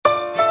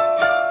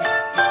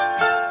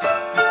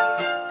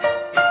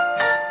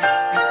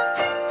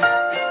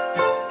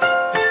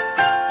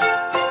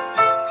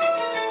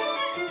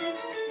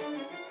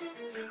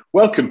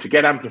Welcome to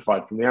Get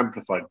Amplified from the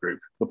Amplified Group,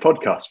 the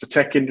podcast for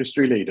tech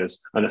industry leaders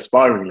and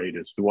aspiring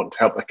leaders who want to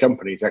help their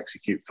companies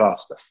execute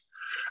faster.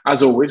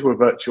 As always, we're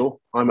virtual.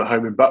 I'm at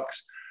home in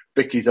Bucks.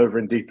 Vicky's over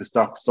in deepest,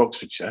 darkest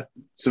Oxfordshire.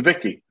 So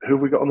Vicky, who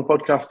have we got on the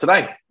podcast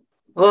today?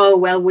 Oh,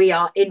 well, we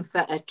are in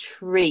for a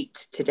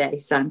treat today,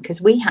 Sam,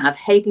 because we have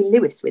Hayley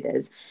Lewis with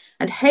us.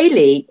 And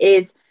Hayley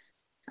is,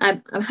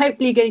 I'm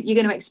hopefully you're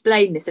going to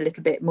explain this a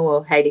little bit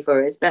more, Hayley,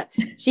 for us, but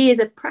she is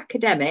a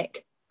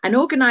pracademic, an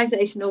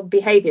organisational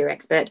behaviour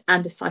expert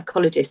and a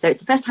psychologist. So it's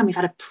the first time we've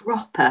had a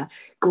proper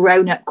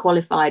grown-up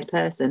qualified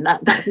person.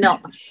 That's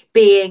not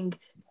being,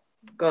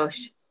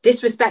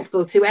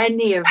 disrespectful to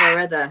any of our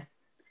other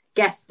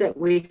guests that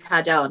we've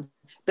had on.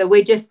 But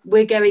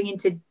we're going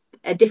into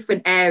a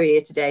different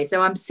area today.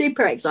 So I'm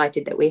super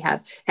excited that we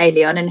have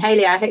Hayley on. And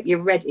Hayley, I hope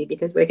you're ready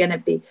because we're going to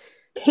be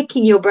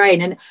picking your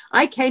brain. And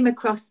I came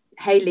across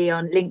Hayley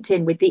on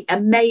LinkedIn with the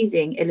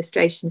amazing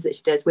illustrations that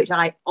she does, which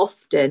I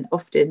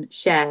often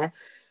share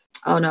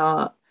on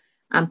our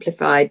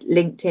Amplified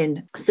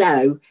LinkedIn.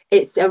 So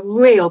it's a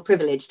real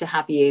privilege to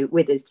have you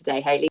with us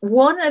today, Hayley.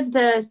 One of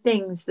the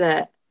things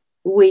that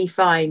we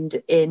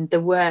find in the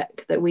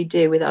work that we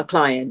do with our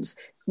clients,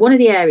 one of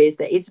the areas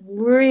that is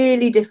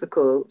really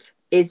difficult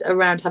is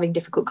around having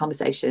difficult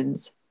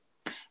conversations.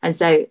 And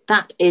so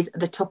that is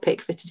the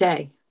topic for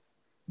today.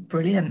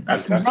 Brilliant.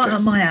 That's right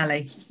up my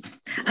alley.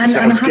 And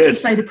I have to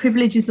say the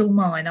privilege is all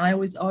mine. I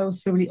always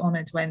feel really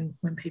honoured when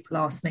people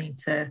ask me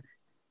to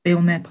be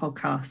on their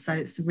podcast. So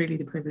it's really,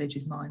 the privilege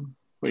is mine.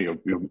 Well,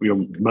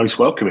 you're most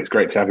welcome. It's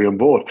great to have you on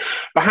board.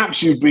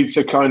 Perhaps you'd be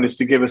so kind as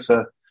to give us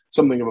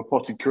something of a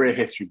potted career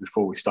history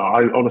before we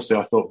start.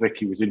 I thought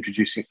Vicky was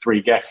introducing three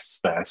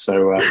guests there.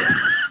 So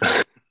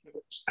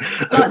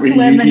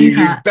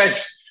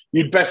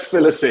you'd best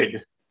fill us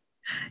in.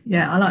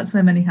 Yeah, I like to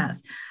wear many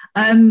hats.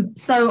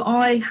 So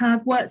I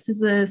have worked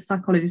as a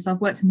psychologist.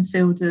 I've worked in the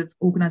field of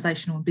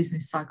organisational and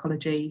business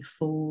psychology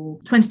for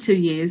 22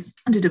 years.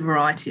 I did a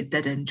variety of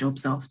dead-end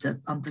jobs after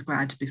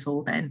undergrad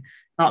before then,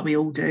 like we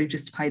all do,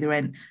 just to pay the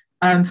rent.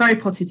 Very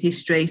potted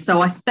history.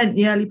 So I spent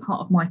the early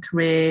part of my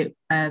career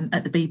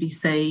at the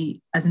BBC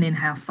as an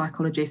in-house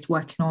psychologist,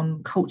 working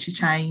on culture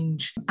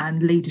change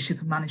and leadership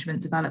and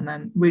management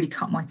development, really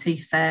cut my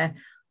teeth there.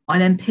 I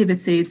then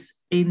pivoted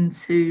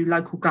into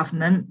local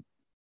government,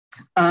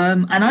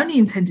 and only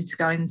intended to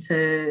go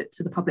into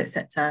the public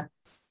sector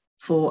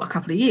for a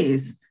couple of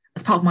years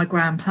as part of my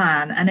grand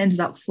plan, and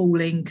ended up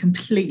falling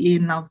completely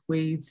in love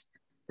with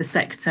the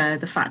sector,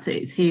 the fact that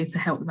it's here to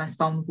help the most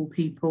vulnerable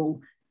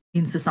people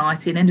in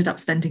society, and ended up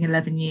spending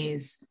 11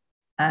 years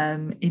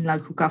in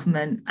local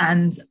government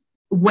and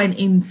went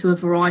into a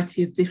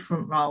variety of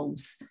different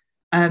roles.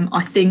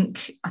 I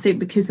think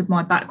because of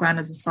my background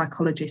as a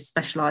psychologist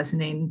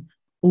specialising in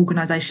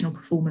organisational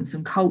performance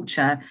and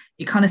culture,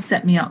 it kind of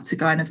set me up to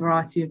go in a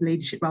variety of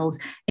leadership roles.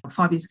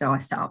 5 years ago, I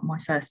set up my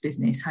first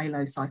business,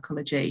 Halo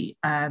Psychology,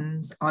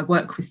 and I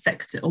work with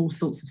all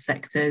sorts of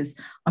sectors.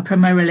 I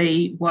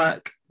primarily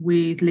work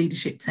with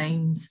leadership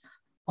teams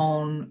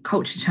on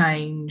culture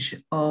change,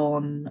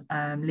 on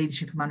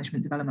leadership and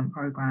management development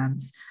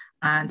programs,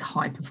 and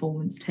high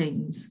performance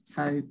teams.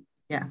 So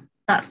yeah,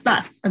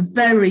 that's a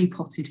very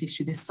potted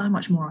history. There's so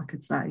much more I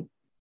could say.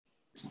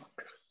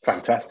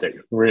 Fantastic.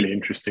 Really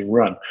interesting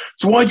run.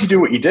 So why do you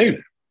do what you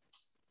do?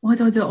 Why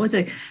do I do what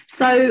I do?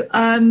 So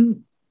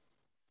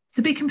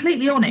to be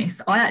completely honest,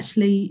 I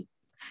actually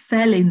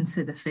fell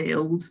into the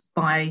field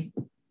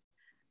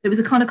it was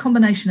a kind of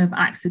combination of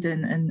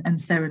accident and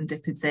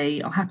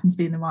serendipity. I happened to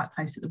be in the right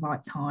place at the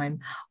right time.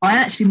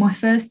 My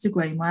first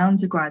degree,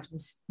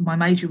 my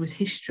major was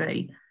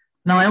history.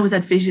 And I always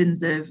had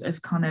visions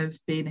of kind of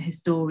being a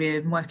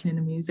historian, working in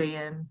a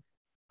museum,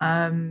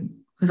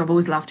 because I've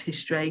always loved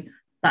history.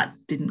 That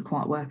didn't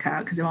quite work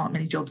out because there aren't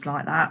many jobs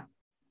like that.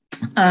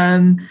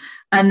 And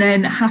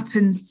then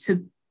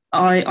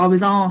I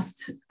was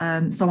asked,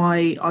 so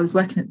I was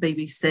working at the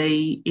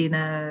BBC in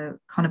a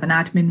kind of an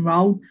admin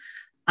role,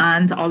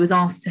 and I was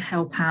asked to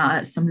help out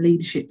at some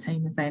leadership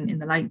team event in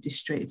the Lake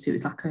District. It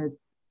was like a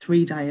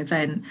 3-day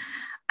event.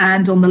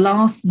 And on the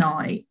last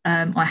night,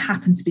 I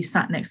happened to be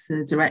sat next to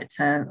the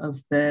director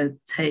of the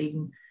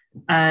team,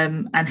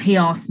 and he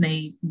asked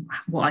me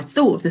what I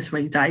thought of the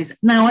 3 days.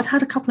 Now, I'd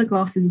had a couple of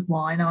glasses of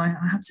wine, I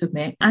have to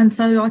admit. And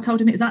so I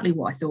told him exactly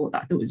what I thought.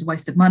 That I thought it was a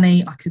waste of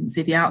money. I couldn't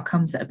see the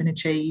outcomes that had been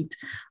achieved.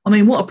 I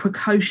mean, what a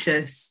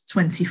precocious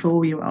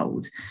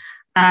 24-year-old.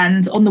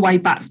 And on the way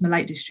back from the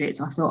Lake District,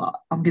 I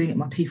thought, I'm going to get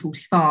my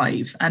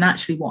P45. And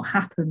actually what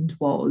happened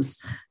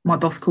was my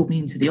boss called me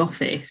into the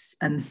office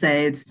and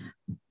said,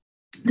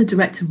 the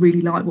director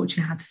really liked what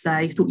you had to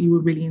say, thought you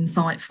were really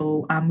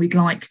insightful, and we'd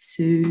like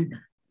to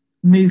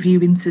move you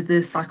into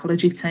the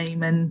psychology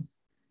team and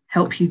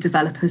help you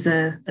develop as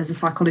a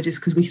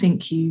psychologist, because we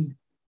think you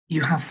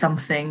have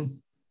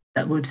something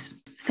that would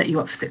set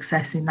you up for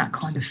success in that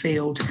kind of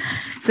field.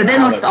 So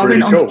then I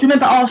went on. Do you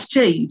remember Ask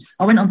Jeeves?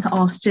 I went on to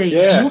Ask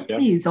Jeeves. What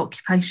is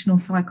occupational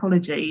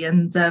psychology?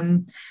 And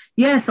so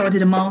I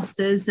did a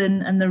master's,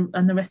 and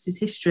the rest is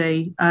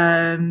history.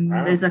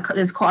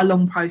 There's quite a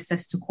long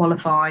process to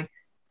qualify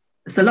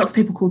So lots of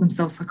people call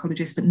themselves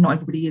psychologists, but not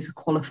everybody is a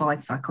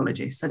qualified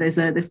psychologist. So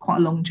there's quite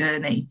a long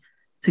journey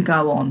to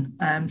go on.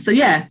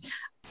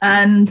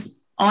 And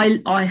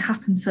I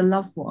happen to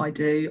love what I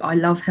do. I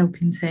love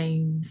helping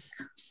teams.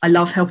 I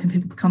love helping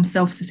people become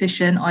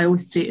self-sufficient. I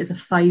always see it as a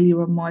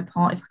failure on my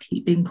part if I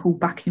keep being called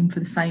back in for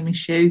the same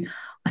issue.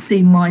 I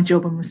see my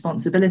job and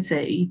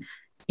responsibility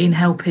in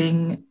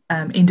helping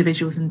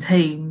individuals and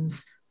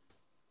teams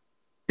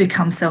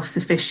become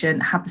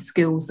self-sufficient, have the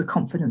skills, the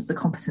confidence, the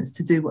competence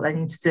to do what they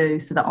need to do,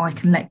 so that I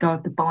can let go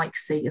of the bike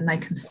seat and they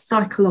can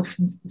cycle off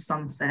into the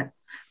sunset.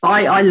 But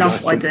I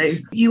love what I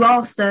do. You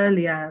asked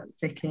earlier,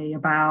 Vicky,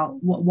 about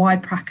why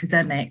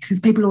pracademic, because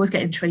people always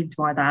get intrigued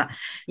by that.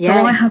 Yeah.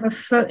 So I have a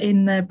foot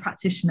in the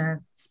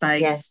practitioner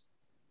space,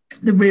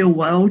 the real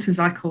world, as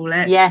I call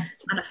it,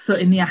 and a foot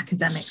in the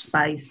academic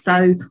space.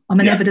 So I'm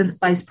an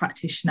evidence-based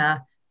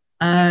practitioner.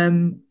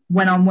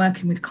 When I'm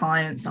working with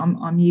clients,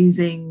 I'm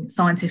using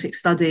scientific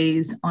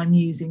studies, I'm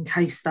using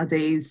case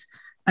studies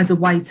as a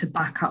way to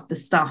back up the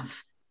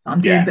stuff that I'm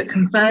doing. But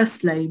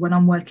conversely, when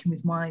I'm working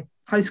with my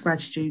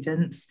postgrad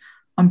students,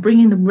 I'm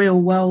bringing the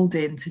real world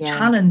in to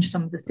challenge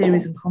some of the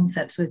theories and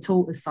concepts we're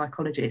taught as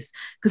psychologists,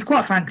 because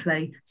quite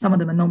frankly, some of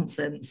them are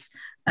nonsense.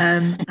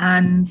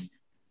 And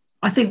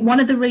I think one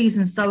of the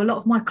reasons, so a lot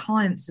of my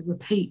clients are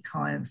repeat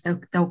clients,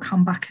 they'll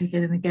come back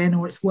again and again,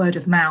 or it's word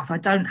of mouth. I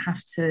don't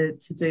have to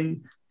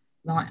do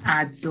like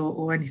ads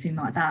or anything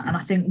like that. And I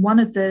think one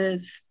of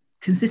the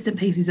consistent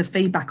pieces of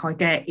feedback I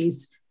get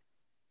is,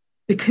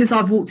 because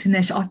I've walked in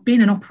there, I've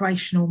been an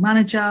operational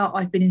manager,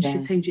 I've been in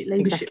strategic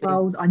leadership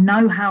roles. I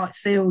know how it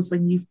feels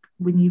when you've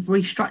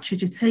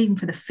restructured your team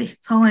for the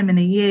 5th time in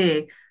a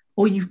year,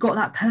 or you've got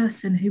that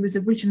person who was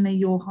originally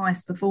your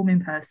highest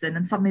performing person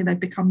and suddenly they've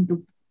become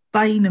the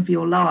bane of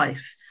your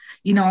life.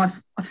 You know,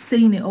 I've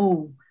seen it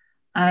all.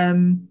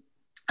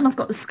 And I've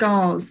got the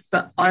scars,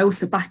 but I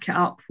also back it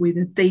up with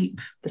a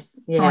deep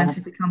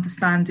scientific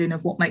understanding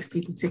of what makes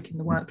people tick in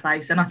the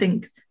workplace. And I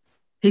think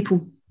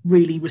people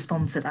really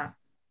respond to that.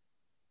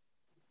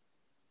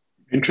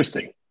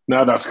 Interesting.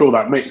 No, that's cool.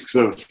 That mix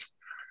of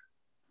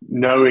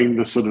knowing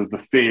the sort of the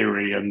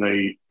theory and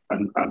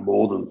and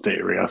more than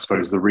theory, I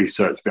suppose, the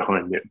research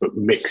behind it, but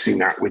mixing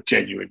that with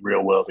genuine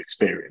real world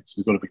experience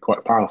has got to be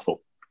quite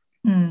powerful.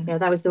 Yeah,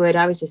 that was the word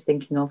I was just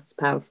thinking of. It's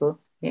powerful.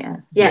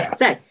 So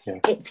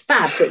it's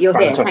fab that you're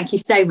here. Thank you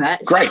so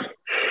much. Great.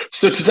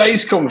 So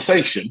today's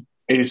conversation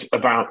is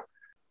about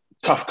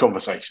tough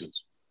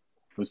conversations.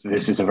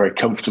 This is a very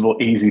comfortable,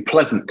 easy,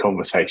 pleasant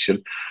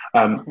conversation.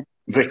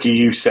 Vicky,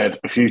 you said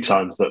a few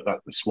times that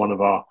that's one of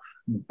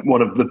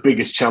the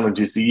biggest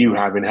challenges that you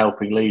have in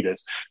helping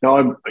leaders.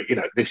 Now,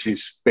 this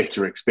is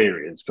bitter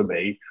experience for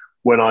me.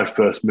 When I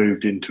first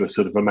moved into a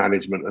sort of a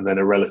management and then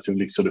a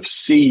relatively sort of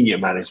senior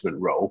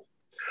management role,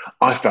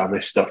 I found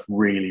this stuff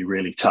really,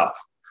 really tough.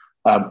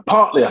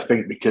 Partly, I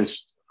think,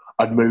 because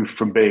I'd moved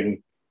from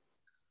being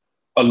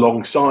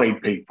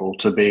alongside people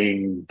to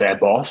being their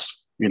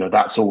boss.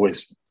 That's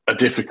always a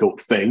difficult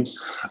thing.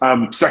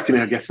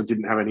 Secondly, I guess I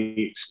didn't have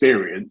any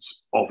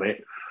experience of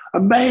it.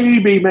 And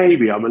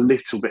maybe I'm a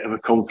little bit of a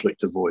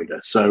conflict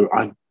avoider. So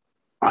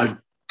I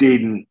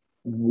didn't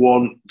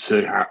want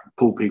to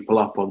pull people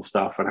up on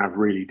stuff and have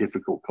really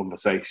difficult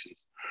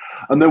conversations.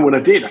 And then when I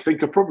did, I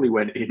think I probably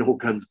went in all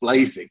guns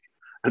blazing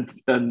and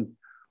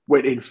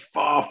went in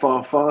far,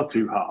 far, far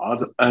too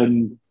hard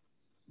and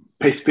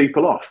pissed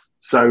people off.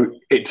 So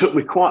it took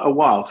me quite a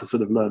while to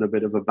sort of learn a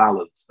bit of a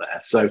balance there.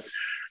 So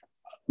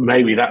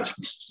maybe that's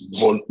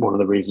one of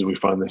the reasons we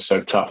find this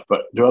so tough.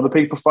 But do other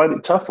people find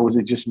it tough, or is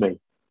it just me?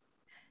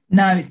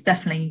 No, it's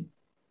definitely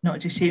not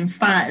just you. In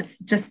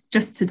fact,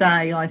 just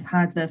today, I've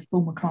had a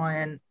former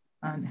client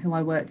who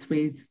I worked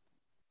with.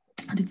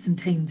 I did some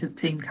team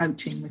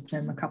coaching with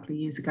them a couple of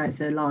years ago. It's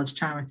a large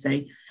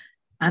charity.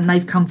 And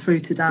they've come through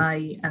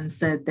today and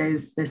said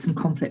there's some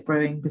conflict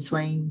brewing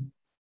between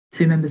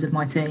 2 members of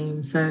my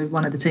team. So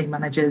one of the team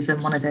managers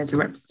and one of their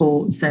direct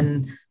reports.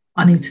 And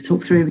I need to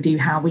talk through with you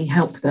how we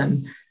help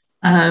them.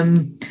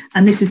 And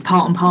this is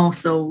part and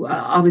parcel.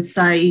 I would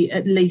say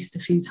at least a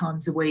few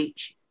times a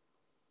week,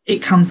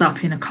 it comes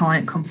up in a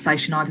client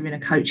conversation, either in a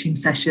coaching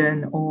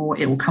session or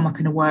it will come up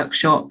in a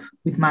workshop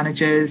with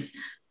managers,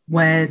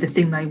 where the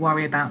thing they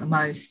worry about the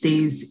most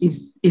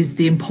is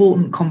the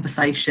important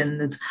conversation.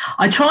 That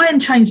I try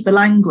and change the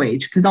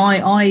language, because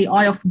I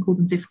often call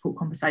them difficult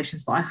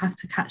conversations, but I have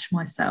to catch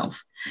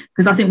myself,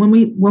 because I think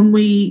when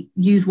we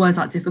use words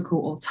like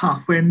difficult or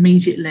tough, we're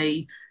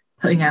immediately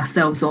putting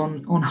ourselves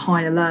on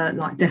high alert,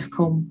 like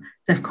DEFCON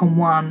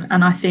 1.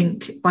 And I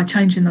think by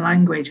changing the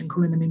language and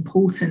calling them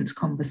important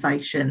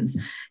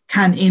conversations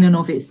can in and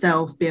of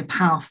itself be a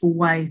powerful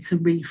way to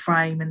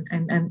reframe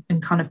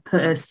and kind of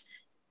put us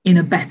in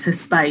a better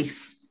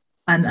space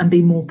and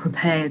be more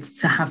prepared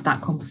to have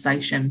that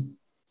conversation.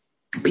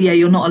 But yeah,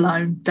 you're not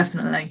alone,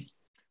 definitely.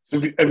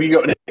 Have you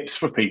got any tips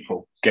for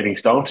people getting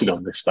started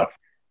on this stuff?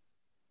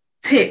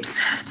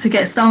 Tips to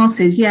get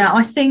started? Yeah,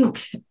 I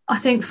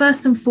think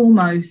first and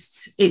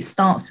foremost, it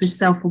starts with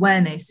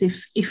self-awareness.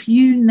 If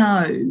you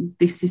know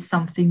this is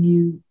something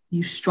you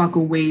you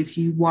struggle with,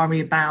 you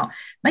worry about,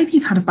 maybe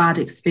you've had a bad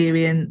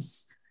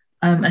experience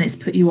and it's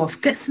put you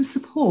off, get some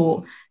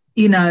support.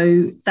 You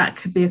know, that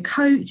could be a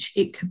coach,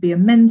 it could be a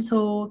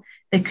mentor,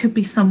 there could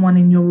be someone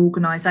in your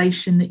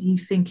organisation that you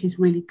think is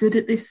really good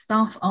at this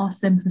stuff.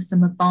 Ask them for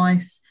some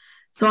advice.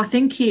 So I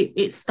think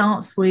it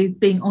starts with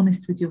being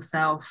honest with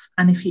yourself.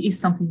 And if it is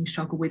something you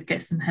struggle with,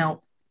 get some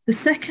help. The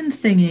second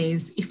thing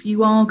is, if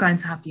you are going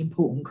to have the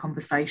important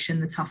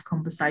conversation, the tough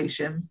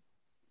conversation,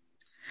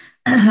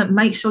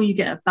 make sure you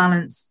get a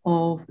balance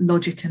of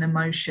logic and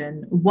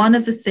emotion. One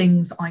of the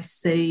things I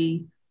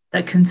see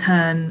that can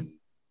turn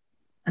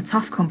a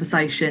tough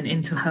conversation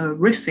into a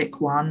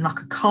horrific one, like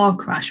a car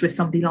crash where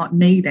somebody like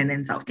me then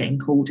ends up getting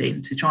called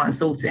in to try and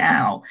sort it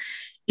out,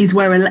 is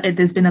where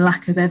there's been a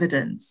lack of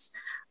evidence.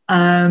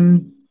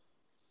 And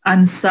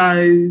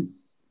so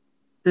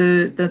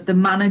the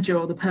manager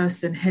or the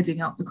person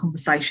heading up the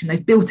conversation,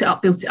 they've built it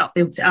up,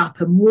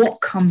 and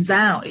what comes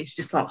out is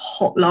just like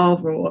hot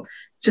lava, or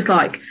just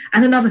like,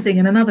 and another thing,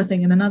 and another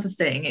thing, and another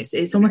thing.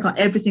 It's almost like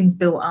everything's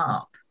built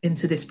up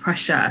into this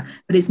pressure,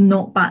 but it's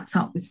not backed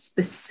up with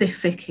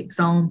specific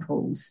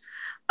examples.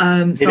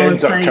 It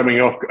ends up coming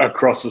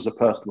across as a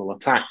personal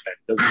attack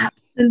then, doesn't it?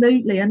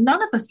 Absolutely, and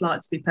none of us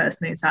like to be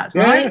personally attacked,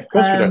 Yeah, right? of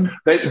course we don't.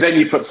 Then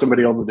you put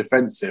somebody on the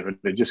defensive and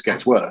it just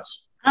gets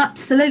worse.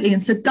 Absolutely,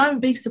 and so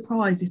don't be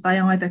surprised if they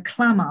either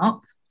clam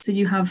up, so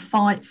you have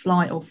fight,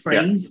 flight or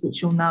freeze,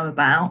 which you'll know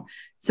about.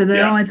 So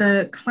they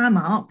either clam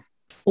up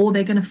or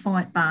they're going to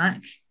fight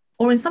back,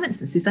 or in some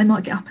instances they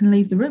might get up and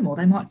leave the room, or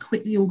they might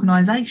quit the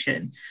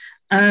organisation.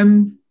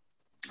 And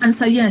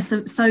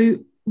so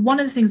one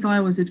of the things I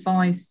always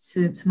advise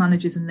to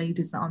managers and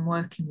leaders that I'm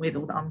working with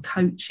or that I'm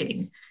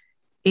coaching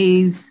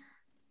is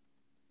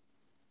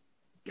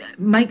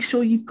make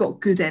sure you've got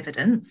good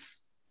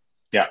evidence.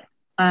 Yeah.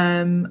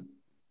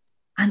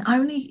 And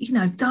only,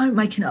 don't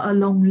make it a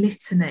long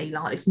litany,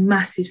 like this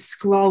massive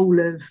scroll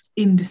of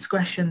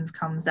indiscretions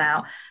comes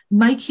out.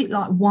 Make it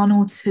like one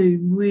or two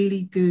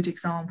really good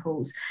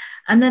examples.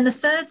 And then the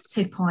third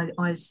tip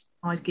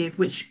I'd give,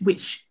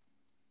 which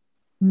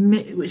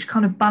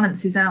kind of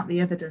balances out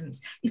the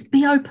evidence, is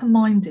be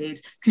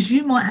open-minded, because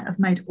you might have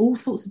made all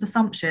sorts of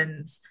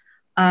assumptions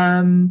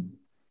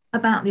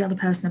about the other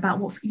person,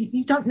 about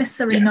you don't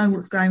necessarily know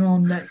what's going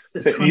on.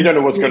 You don't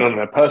know what's going on in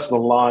their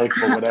personal life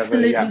or whatever.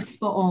 Absolutely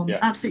spot on. Yeah.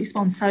 Absolutely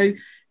spot on. So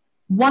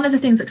one of the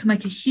things that can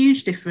make a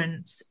huge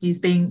difference is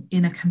being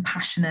in a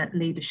compassionate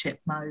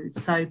leadership mode.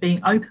 So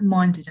being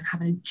open-minded and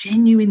having a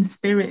genuine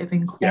spirit of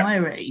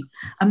inquiry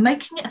and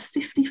making it a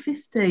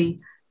 50-50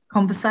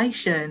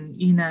 conversation,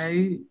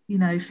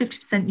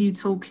 50% you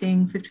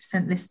talking,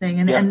 50% listening,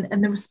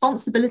 and the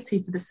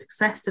responsibility for the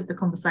success of the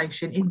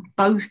conversation is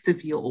both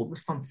of your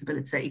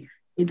responsibility.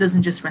 It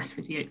doesn't just rest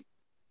with you.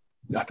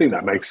 I think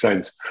that makes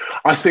sense.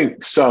 I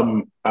think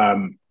some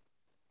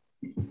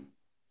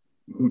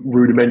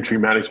rudimentary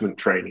management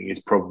training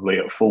is probably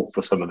at fault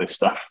for some of this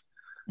stuff.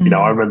 Mm-hmm.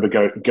 I remember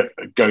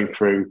going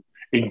through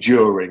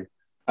enduring.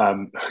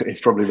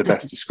 It's probably the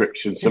best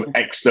description. Some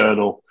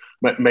external.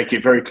 Make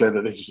it very clear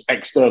that this is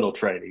external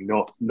training,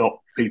 not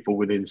people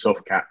within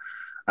Softcat.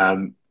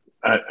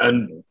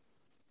 And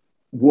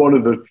one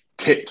of the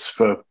tips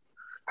for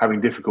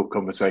having difficult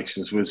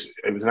conversations was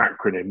an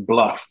acronym: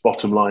 BLUF,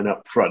 bottom line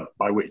up front,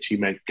 by which he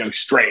meant go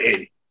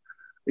straight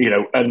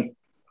in. And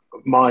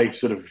my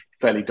sort of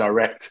fairly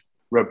direct,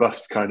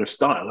 robust kind of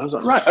style, I was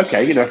like, right,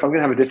 okay, if I'm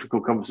going to have a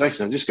difficult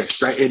conversation, I'll just go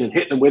straight in and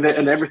hit them with it,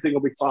 and everything will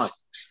be fine.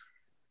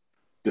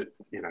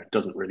 It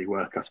doesn't really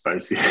work, I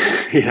suppose.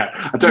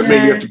 I don't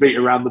mean you have to beat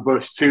around the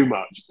bush too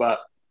much, but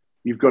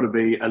you've got to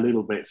be a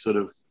little bit sort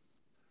of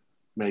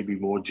maybe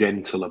more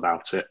gentle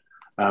about it.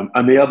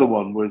 And the other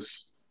one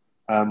was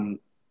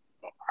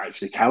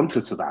actually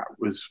counter to that,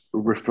 was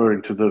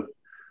referring to the,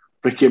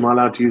 Vicky, am I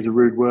allowed to use a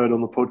rude word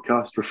on the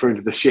podcast? Referring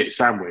to the shit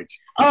sandwich.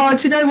 Oh,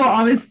 do you know what?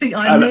 I was thinking,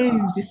 I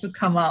knew this would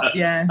come up,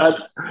 yeah.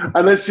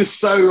 And it's just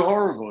so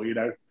horrible,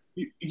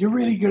 You're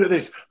really good at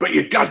this, but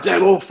you're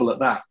goddamn awful at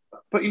that.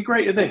 But you're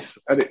great at this.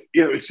 And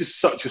it's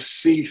just such a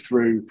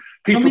see-through.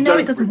 People we know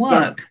it doesn't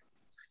work.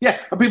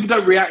 And people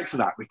don't react to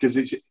that because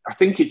I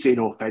think it's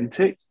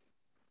inauthentic,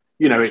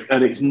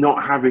 and it's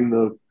not having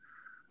the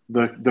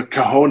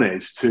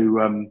cojones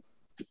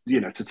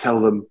to tell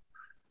them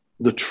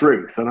the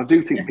truth. And I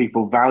do think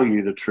people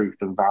value the truth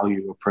and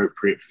value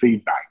appropriate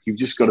feedback. You've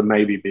just got to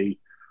maybe be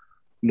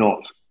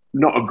not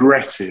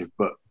aggressive,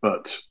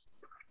 but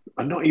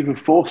and not even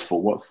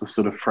forceful. What's the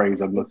sort of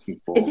phrase I'm looking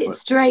for? Is it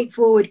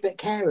straightforward but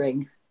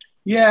caring?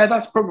 Yeah,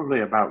 that's probably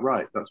about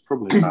right.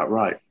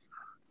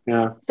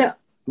 Yeah. So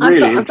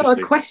I've got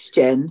a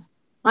question.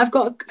 I've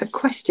got a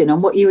question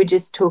on what you were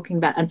just talking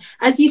about. And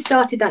as you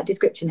started that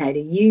description,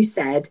 Hayley, you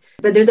said,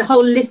 but there's a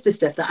whole list of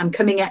stuff that I'm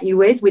coming at you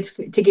with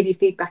to give you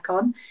feedback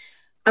on.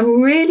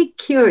 I'm really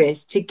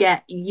curious to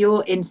get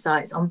your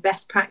insights on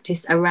best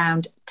practice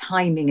around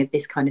timing of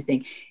this kind of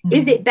thing. Mm-hmm.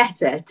 Is it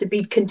better to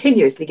be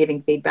continuously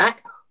giving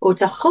feedback, or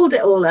to hold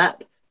it all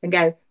up and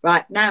go,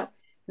 right, now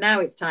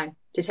it's time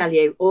to tell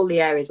you all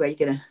the areas where you're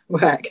going to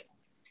work?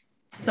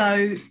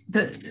 So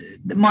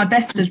my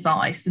best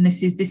advice, and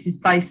this is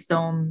based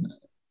on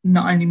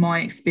not only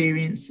my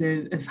experience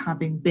of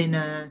having been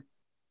a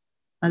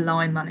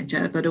line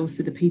manager, but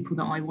also the people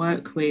that I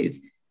work with,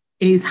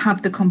 is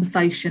have the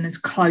conversation as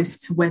close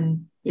to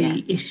when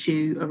the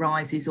issue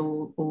arises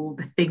or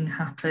the thing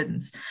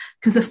happens.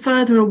 Because the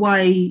further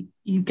away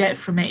you get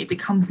from it, it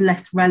becomes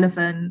less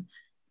relevant.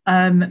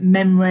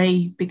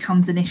 Memory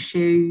becomes an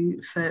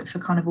issue for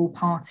kind of all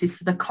parties.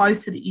 So the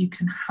closer that you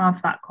can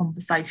have that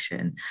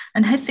conversation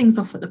and head things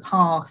off at the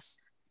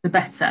pass, the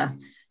better.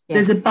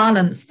 Yes. There's a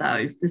balance,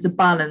 though. There's a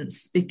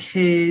balance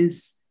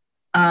because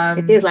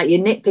it feels like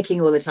you're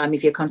nitpicking all the time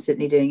if you're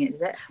constantly doing it,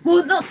 is it?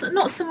 Well, not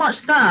so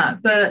much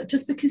that, but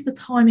just because the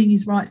timing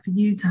is right for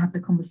you to have the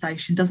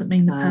conversation doesn't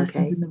mean the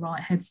person's in the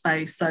right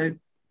headspace. So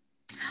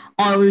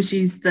I always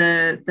use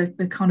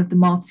the kind of the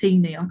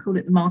martini. I call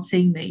it the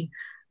martini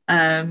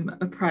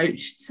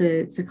approach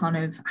to kind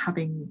of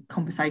having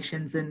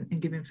conversations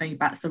and giving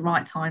feedback. So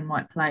right time,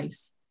 right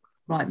place,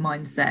 right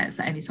mindset.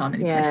 So anytime,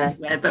 any place,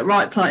 anywhere, but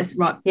right place,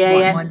 right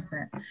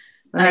mindset.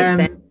 Makes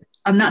sense.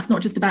 And that's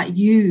not just about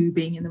you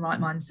being in the right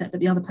mindset, but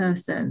the other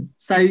person.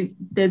 So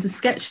there's a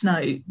sketch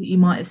note that you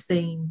might have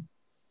seen.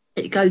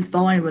 It goes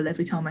viral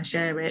every time I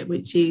share it,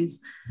 which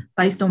is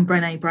based on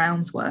Brené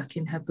Brown's work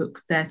in her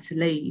book, Dare to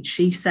Lead.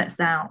 She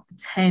sets out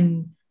the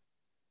 10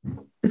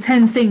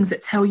 things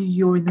that tell you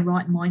you're in the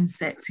right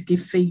mindset to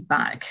give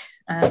feedback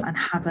and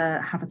have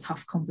a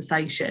tough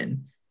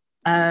conversation.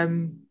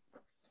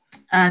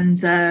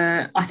 And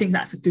I think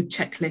that's a good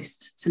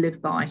checklist to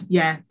live by.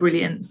 Yeah,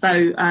 brilliant.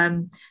 So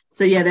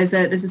there's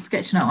a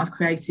sketch note I've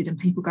created, and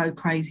people go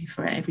crazy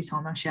for it every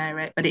time I share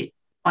it. But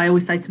I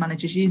always say to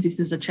managers, use this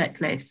as a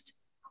checklist.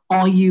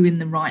 Are you in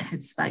the right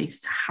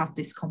headspace to have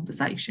this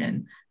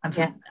conversation and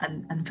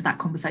for that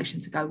conversation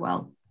to go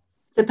well?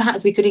 So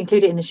perhaps we could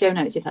include it in the show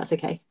notes if that's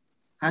okay.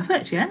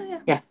 Perfect.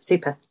 Yeah,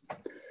 super.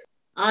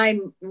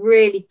 I'm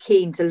really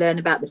keen to learn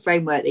about the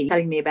framework that you're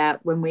telling me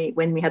about when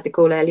we had the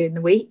call earlier in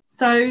the week.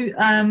 So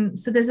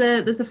there's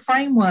a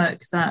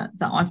framework that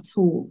I've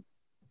taught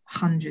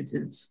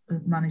hundreds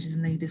of managers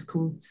and leaders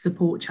called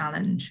Support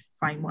Challenge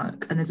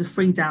Framework, and there's a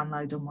free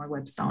download on my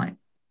website.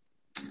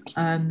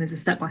 There's a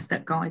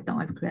step-by-step guide that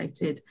I've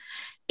created.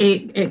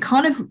 It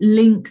kind of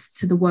links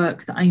to the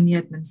work that Amy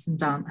Edmondson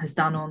has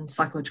done on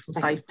psychological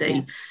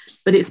safety,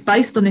 but it's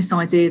based on this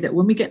idea that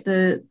when we get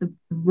the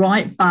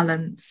right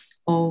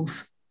balance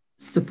of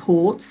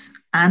support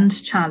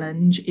and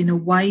challenge in a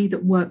way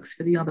that works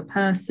for the other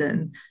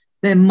person,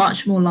 they're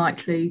much more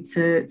likely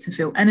to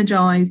feel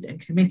energized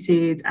and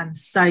committed and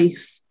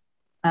safe.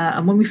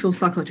 And when we feel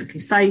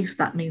psychologically safe,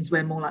 that means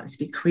we're more likely to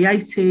be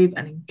creative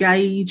and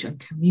engage and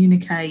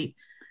communicate.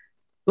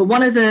 But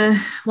one of the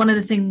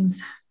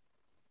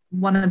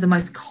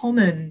most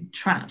common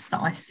traps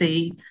that I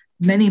see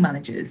many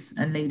managers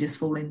and leaders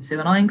fall into,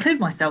 and I include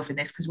myself in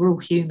this because we're all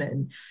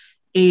human,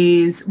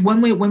 is when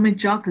we're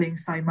juggling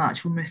so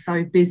much, when we're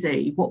so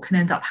busy, what can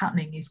end up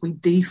happening is we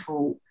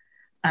default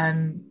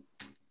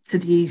to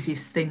the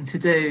easiest thing to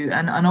do.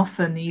 And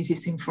often the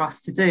easiest thing for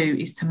us to do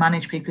is to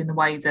manage people in the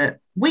way that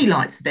we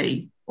like to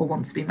be or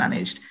want to be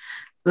managed.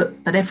 But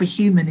every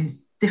human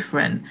is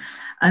different.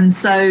 And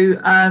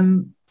so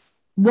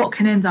what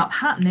can end up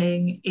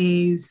happening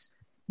is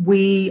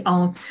we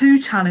are too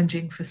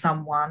challenging for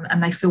someone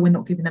and they feel we're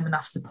not giving them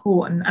enough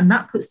support. And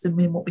that puts them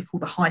in what we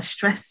call the high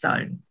stress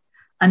zone.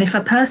 And if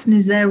a person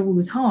is there all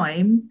the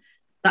time,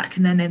 that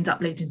can then end up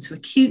leading to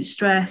acute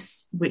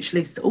stress, which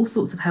leads to all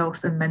sorts of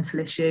health and mental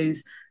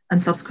issues and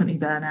subsequently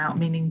burnout,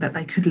 meaning that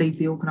they could leave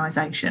the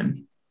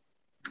organisation.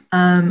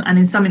 And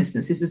in some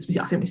instances, as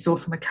I think we saw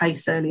from a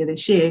case earlier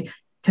this year,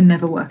 can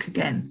never work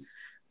again.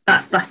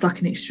 That's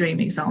like an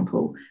extreme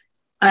example.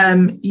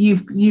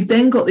 You've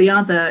then got the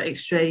other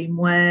extreme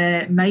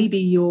where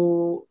maybe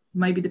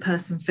the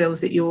person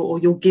feels that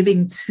you're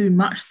giving too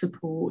much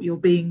support, you're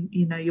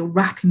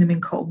wrapping them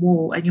in cotton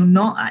wool and you're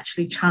not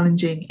actually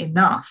challenging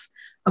enough.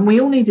 And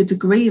we all need a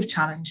degree of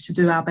challenge to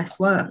do our best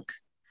work.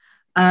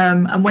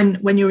 And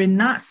when you're in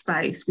that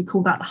space, we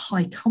call that the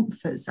high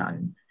comfort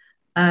zone.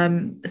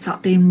 It's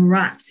like being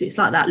wrapped. It's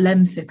like that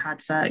Lemsip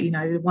advert,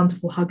 a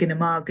wonderful hug in a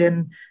mug.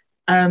 And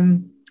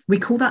we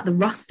call that the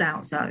rust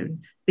out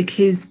zone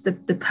because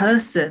the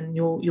person,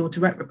 your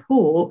direct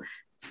report,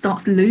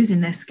 starts losing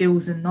their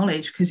skills and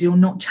knowledge because you're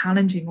not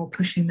challenging or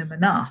pushing them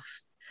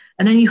enough.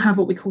 And then you have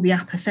what we call the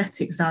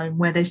apathetic zone,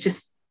 where there's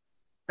just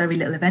very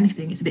little of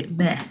anything. It's a bit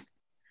meh.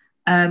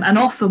 And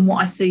often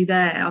what I see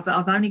there,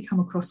 I've only come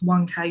across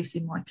one case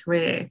in my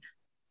career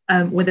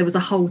where there was a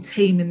whole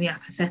team in the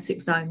apathetic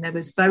zone. There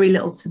was very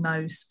little to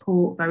no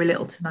support, very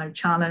little to no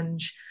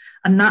challenge.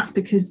 And that's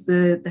because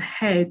the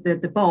head,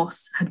 the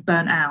boss, had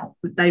burnt out.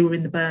 They were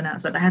in the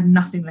burnout, so they had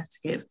nothing left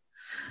to give.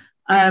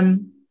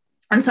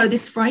 And so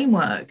this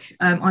framework,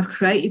 I've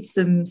created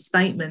some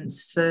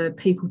statements for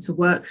people to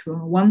work through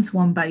on a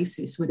one-to-one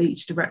basis with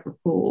each direct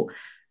report.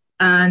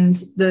 And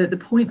the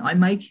point I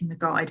make in the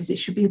guide is it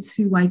should be a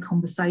two-way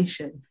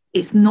conversation.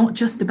 It's not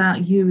just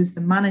about you as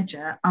the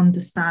manager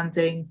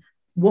understanding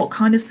what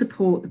kind of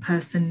support the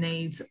person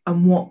needs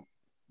and what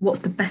what's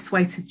the best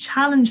way to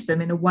challenge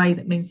them in a way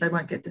that means they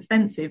won't get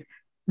defensive.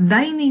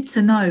 They need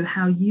to know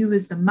how you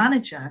as the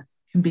manager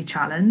can be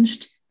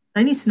challenged.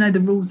 They need to know the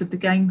rules of the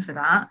game for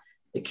that.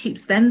 It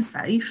keeps them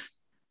safe.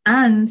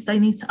 And they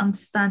need to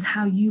understand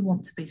how you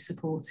want to be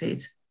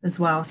supported as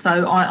well.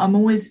 So I'm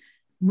always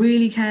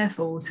really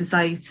careful to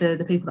say to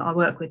the people that I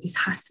work with, this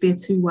has to be a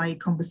two-way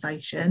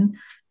conversation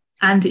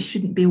and it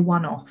shouldn't be a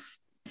one-off.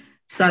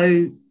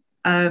 So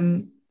a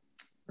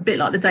bit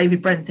like the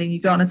David Brent thing, you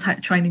go on a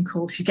training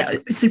course, you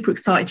get super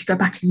excited, you go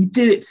back and you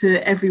do it to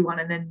everyone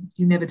and then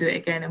you never do it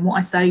again. And what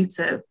I say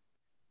to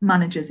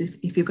managers,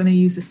 if you're going to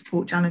use the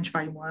support challenge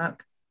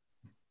framework,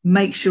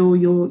 make sure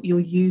you're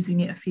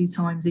using it a few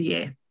times a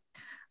year.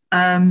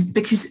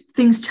 Because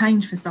things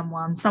change for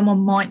someone. Someone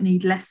might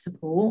need less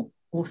support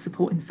or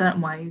support in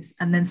certain ways,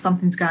 and then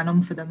something's going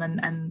on for them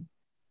and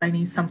they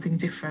need something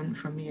different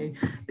from you.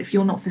 But if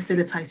you're not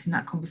facilitating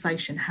that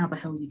conversation, how the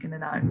hell are you going to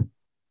know?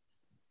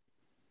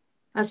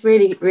 That's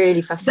really,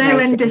 really fascinating.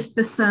 There endeth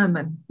the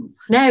sermon.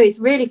 No, it's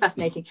really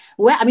fascinating.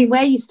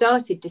 Where you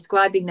started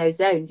describing those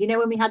zones,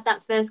 when we had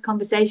that first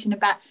conversation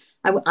about,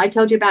 I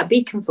told you about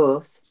Beacon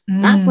Force.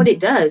 That's what it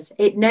does.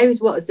 It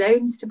knows what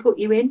zones to put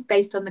you in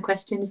based on the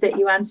questions that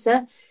you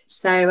answer.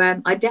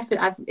 So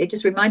it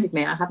just reminded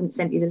me, I haven't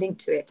sent you the link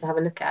to it to have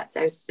a look at.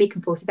 So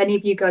Beacon Force, if any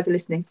of you guys are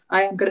listening,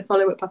 I am going to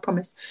follow up, I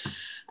promise.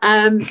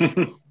 But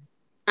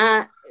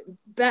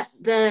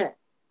the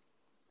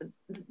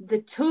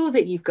tool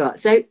that you've got,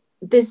 so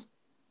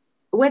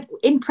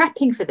in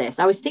prepping for this,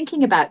 I was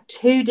thinking about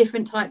two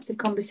different types of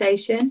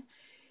conversation.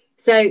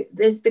 So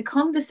there's the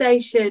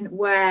conversation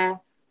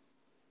where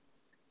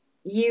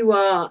you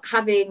are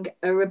having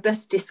a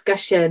robust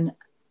discussion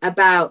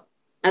about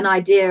an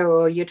idea,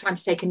 or you're trying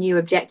to take a new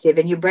objective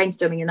and you're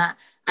brainstorming in that,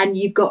 and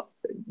you've got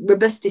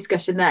robust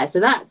discussion there. So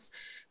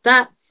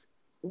that's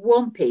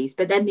one piece.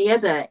 But then the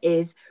other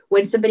is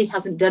when somebody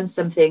hasn't done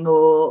something,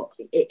 or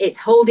it's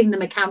holding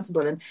them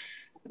accountable. And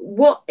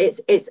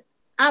it's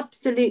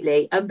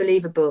absolutely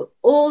unbelievable.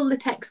 All the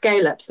tech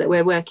scale ups that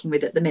we're working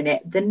with at the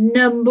minute, the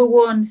number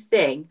one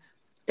thing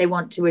they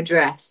want to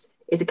address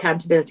is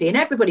accountability. And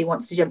everybody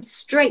wants to jump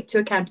straight to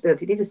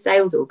accountability. These are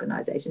sales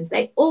organizations.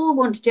 They all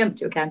want to jump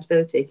to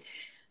accountability.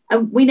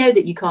 And we know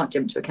that you can't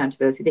jump to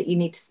accountability, that you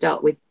need to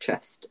start with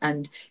trust,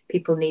 and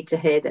people need to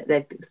hear that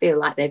they feel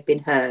like they've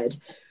been heard,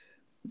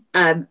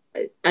 and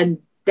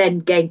then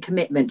gain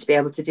commitment to be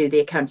able to do the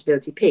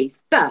accountability piece.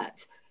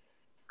 But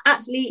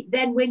actually,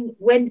 then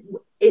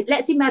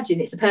let's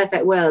imagine it's a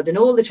perfect world and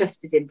all the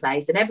trust is in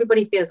place and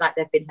everybody feels like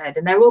they've been heard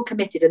and they're all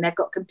committed and they've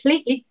got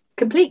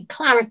complete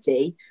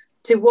clarity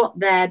to what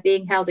they're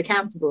being held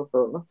accountable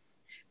for,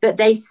 but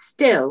they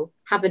still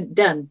haven't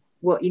done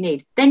what you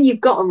need. Then you've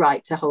got a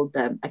right to hold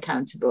them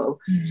accountable.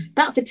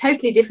 That's a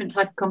totally different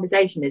type of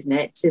conversation, isn't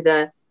it, to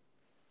the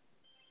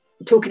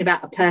talking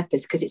about a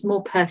purpose, because it's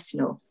more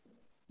personal.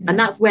 And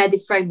that's where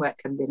this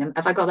framework comes in.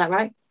 Have I got that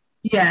right?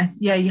 Yeah,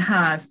 you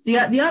have.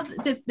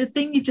 The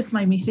thing you've just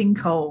made me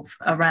think of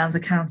around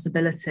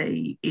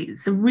accountability,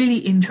 it's a really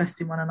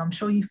interesting one, and I'm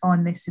sure you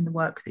find this in the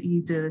work that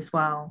you do as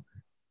well.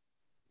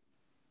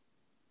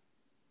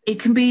 It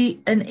can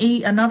be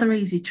another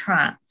easy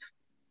trap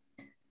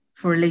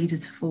for a leader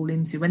to fall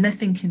into when they're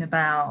thinking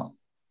about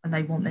and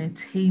they want their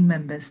team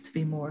members to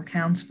be more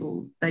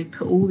accountable. They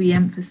put all the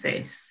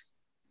emphasis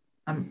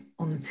on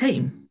the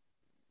team,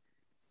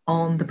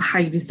 on the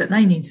behaviours that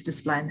they need to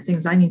display and the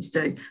things they need to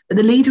do. But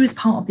the leader is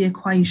part of the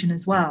equation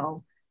as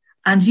well.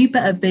 And you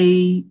better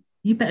be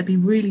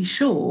really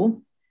sure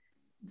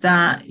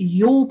that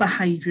your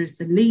behaviour as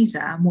the leader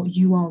and what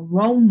you are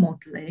role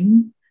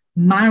modelling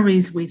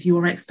marries with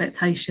your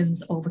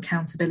expectations of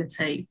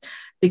accountability.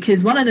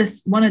 Because one of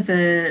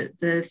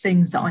the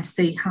things that I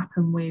see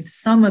happen with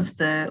some of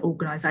the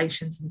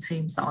organisations and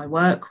teams that I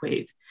work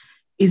with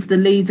is the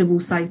leader will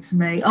say to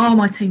me, oh,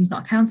 my team's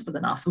not accountable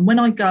enough. And when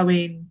I go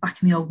in,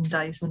 back in the olden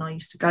days when I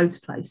used to go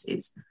to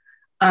places,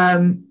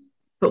 but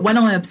when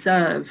I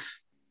observe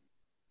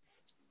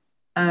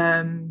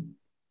team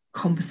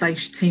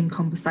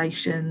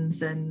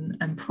conversations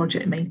and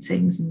project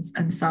meetings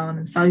and so on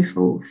and so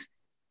forth,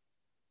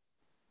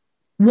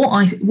 what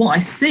I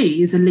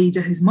see is a leader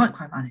who's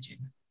micromanaging.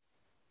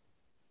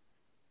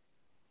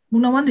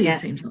 Well, no wonder your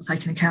team's not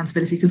taking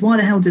accountability, because why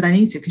the hell do they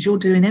need to? Because you're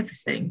doing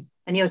everything.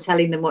 And you're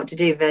telling them what to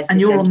do versus...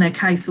 And you're on their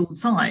case all the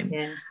time.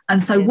 Yeah.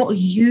 And so what are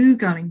you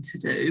going to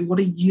do? What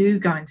are you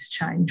going to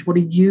change? What are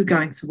you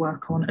going to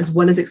work on, as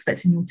well as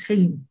expecting your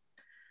team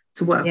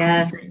to work on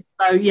the team?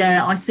 So,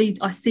 yeah, I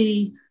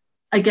see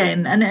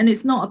again, and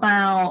it's not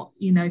about,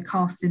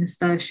 casting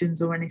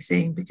aspersions or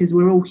anything, because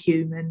we're all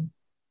human.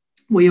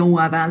 We all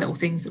have our little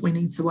things that we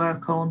need to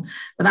work on.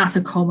 But that's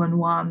a common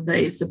one, that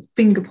it's the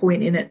finger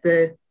pointing at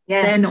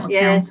they're not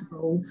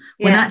accountable,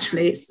 when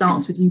actually it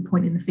starts with you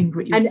pointing the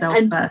finger at yourself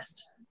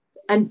first.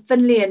 And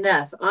funnily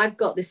enough, I've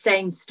got the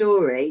same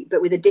story,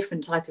 but with a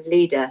different type of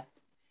leader.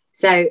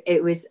 So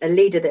it was a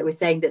leader that was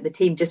saying that the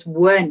team just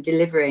weren't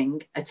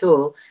delivering at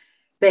all.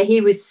 But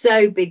he was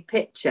so big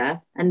picture,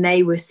 and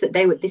they were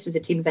this was a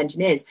team of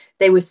engineers.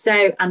 They were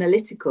so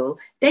analytical.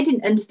 They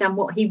didn't understand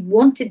what he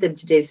wanted them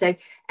to do. So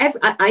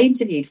I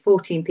interviewed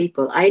 14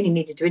 people. I only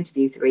needed to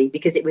interview 3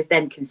 because it was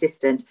then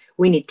consistent.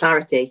 We need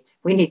clarity.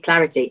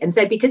 And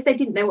so because they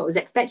didn't know what was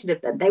expected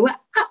of them, they were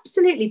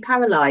absolutely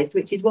paralyzed,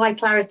 which is why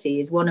clarity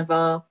is one of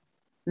our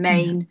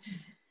main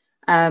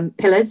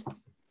pillars.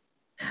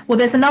 Well,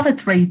 there's another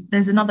free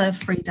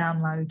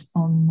download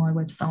on my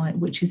website,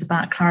 which is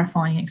about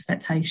clarifying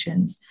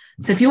expectations.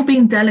 So if you're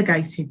being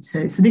delegated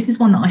to, so this is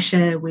one that I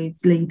share with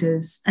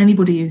leaders,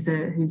 anybody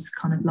who's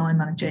kind of line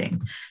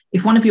managing.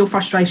 If one of your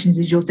frustrations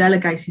is you're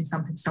delegating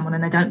something to someone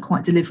and they don't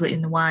quite deliver it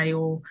in the way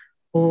or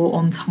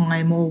on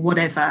time or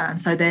whatever, and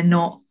so they're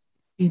not,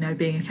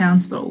 being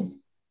accountable,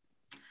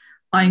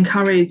 I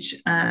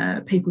encourage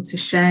people to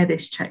share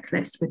this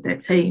checklist with their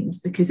teams,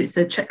 because it's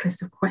a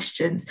checklist of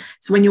questions.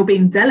 So when you're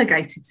being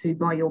delegated to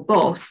by your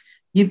boss,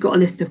 you've got a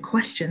list of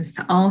questions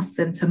to ask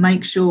them to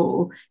make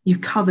sure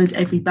you've covered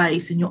every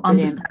base and you're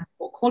understanding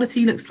what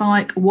quality looks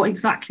like, what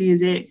exactly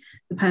is it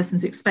the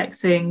person's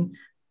expecting.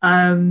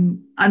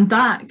 And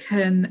that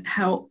can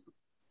help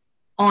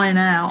iron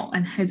out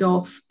and head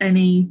off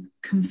any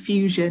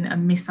confusion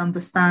and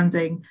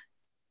misunderstanding,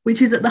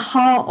 which is at the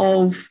heart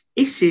of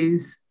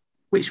issues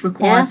which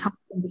require tough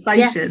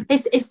conversation. Yeah.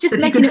 It's just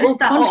making it all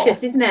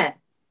conscious, isn't it?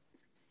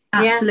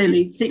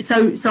 Absolutely.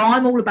 Yeah. So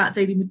I'm all about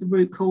dealing with the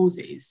root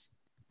causes.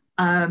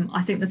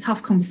 I think the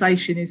tough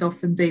conversation is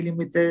often dealing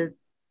with the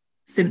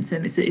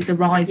symptom. It's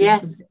arising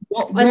from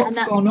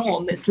what's gone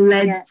on that's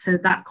led to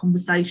that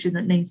conversation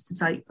that needs to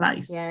take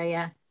place.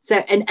 Yeah. So,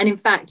 and in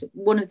fact,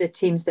 one of the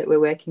teams that we're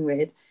working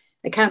with,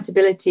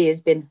 accountability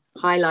has been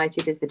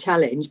highlighted as the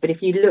challenge. But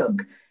if you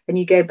look and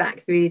you go back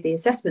through the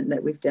assessment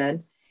that we've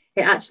done,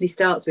 it actually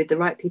starts with the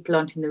right people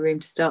aren't in the room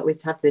to start with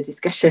to have the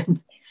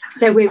discussion.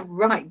 So we're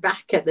right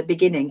back at the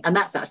beginning, and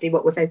that's actually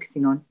what we're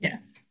focusing on. Yeah.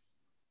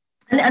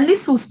 And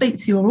this will speak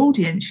to your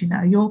audience.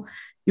 You're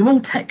all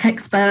tech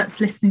experts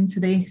listening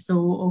to this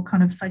or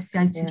kind of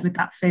associated with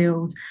that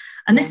field.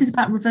 And this is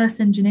about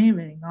reverse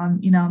engineering.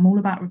 I'm all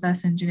about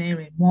reverse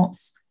engineering.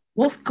 What's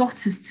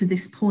got us to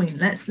this point?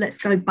 Let's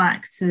go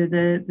back to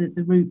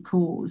the root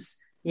cause.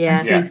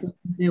 And see if we can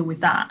deal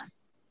with that.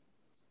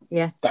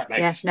 Yeah, that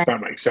makes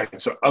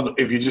sense. So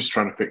if you're just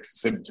trying to fix the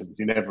symptoms,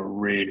 you're never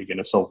really going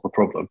to solve the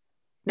problem.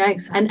 No,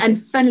 and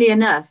funnily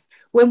enough,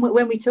 when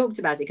we talked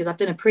about it, because I've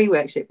done a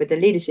pre-workshop with the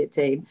leadership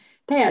team,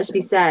 they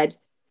actually said,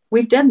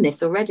 we've done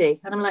this already.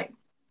 And I'm like,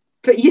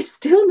 but you've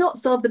still not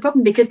solved the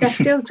problem, because they're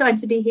still trying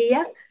to be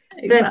here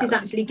versus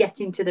actually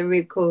getting to the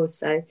root cause.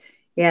 So,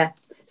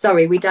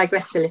 sorry, we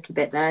digressed a little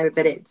bit there,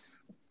 but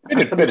it's... A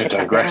bit of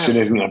digression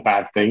isn't a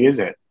bad thing, is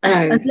it?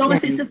 As long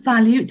as it's of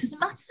value, it doesn't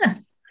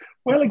matter.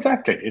 Well,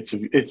 exactly.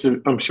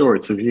 I'm sure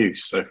it's of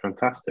use. So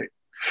fantastic.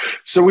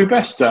 So we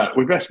best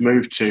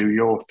move to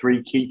your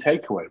 3 key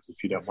takeaways,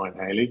 if you don't mind,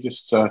 Hayley.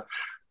 Just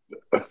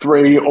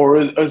 3 or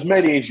as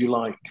many as you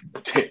like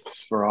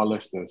tips for our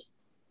listeners.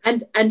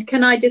 And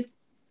can I just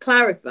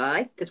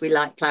clarify, because we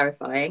like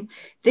clarifying,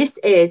 this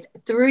is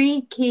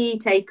 3 key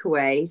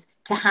takeaways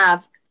to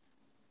have,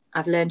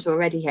 I've learned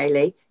already,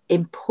 Hayley,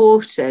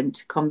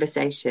 important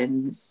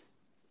conversations.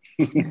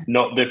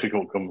 Not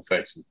difficult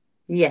conversations.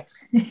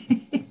 Yes.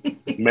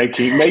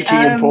 making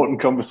important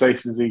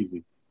conversations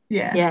easy.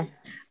 Yeah.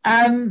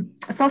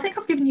 So I think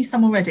I've given you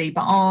some already,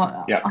 but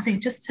I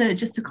think just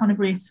to kind of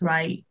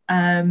reiterate,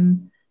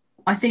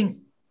 I think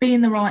be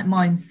in the right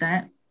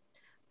mindset.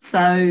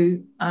 So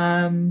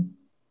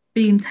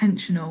be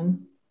intentional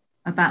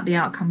about the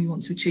outcome you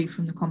want to achieve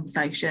from the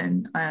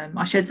conversation.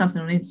 I shared something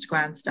on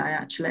Instagram today,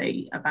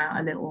 actually, about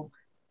a little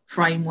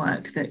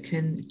framework that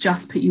can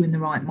just put you in the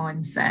right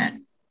mindset.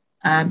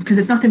 Because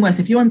there's nothing worse.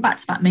 If you're in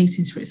back-to-back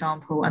meetings, for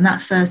example, and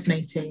that first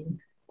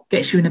meeting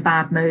gets you in a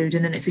bad mood,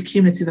 and then it's a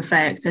cumulative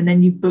effect, and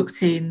then you've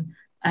booked in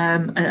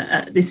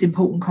this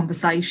important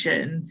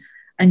conversation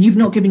and you've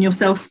not given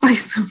yourself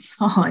space or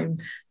time,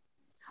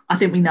 I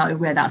think we know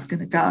where that's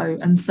going to go.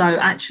 And so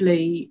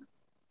actually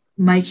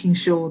making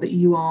sure that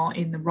you are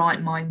in the right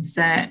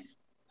mindset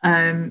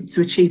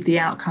to achieve the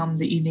outcome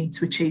that you need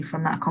to achieve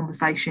from that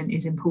conversation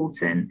is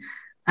important.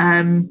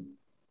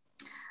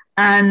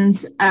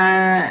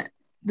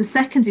 The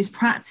second is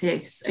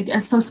practice.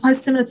 So I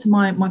suppose similar to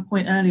my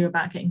point earlier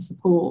about getting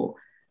support.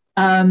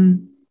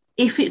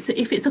 If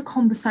it's a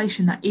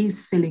conversation that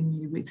is filling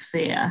you with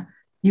fear,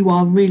 you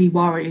are really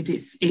worried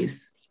it's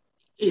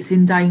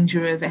in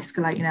danger of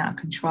escalating out of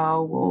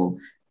control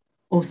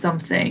or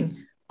something.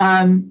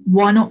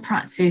 Why not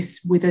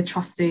practice with a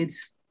trusted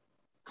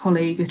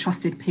colleague, a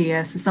trusted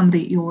peer, so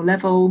somebody at your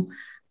level?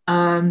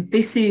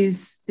 This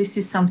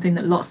is something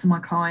that lots of my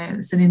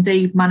clients, and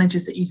indeed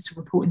managers that used to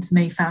report into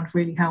me, found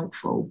really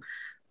helpful.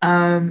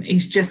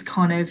 Is just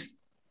kind of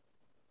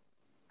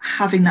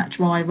having that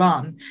dry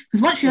run,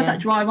 because once you have that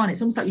dry run,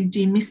 it's almost like you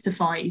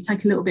demystify it, you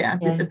take a little bit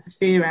of the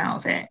fear out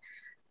of it.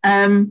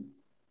 And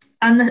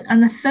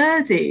the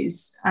third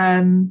is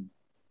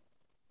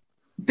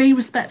be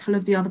respectful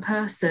of the other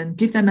person,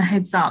 give them a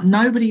heads up.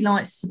 Nobody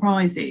likes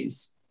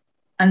surprises.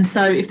 And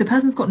so if the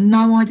person's got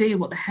no idea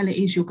what the hell it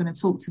is you're going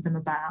to talk to them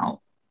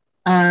about,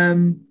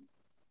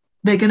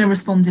 they're going to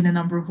respond in a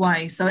number of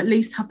ways. So at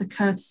least have the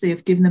courtesy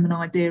of giving them an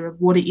idea of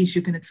what it is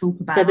you're going to talk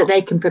about. So that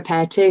they can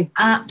prepare too.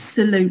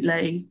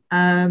 Absolutely.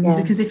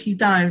 Because if you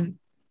don't,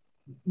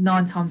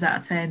 9 times out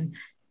of 10,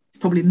 it's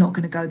probably not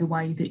going to go the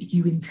way that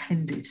you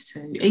intended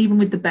to, even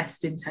with the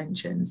best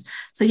intentions.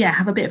 So yeah,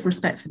 have a bit of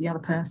respect for the other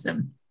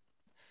person.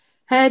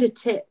 Heard a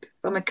tip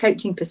from a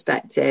coaching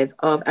perspective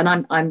of,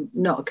 and I'm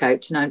not a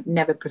coach and I've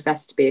never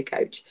professed to be a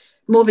coach,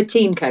 more of a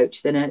team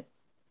coach than an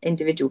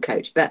individual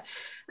coach, but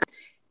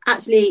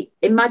actually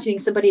imagining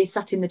somebody is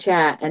sat in the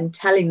chair and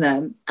telling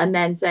them and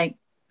then saying,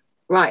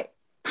 right,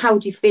 how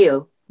do you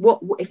feel?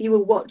 What if you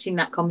were watching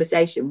that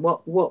conversation,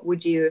 what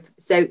would you have?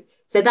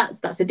 So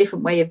that's a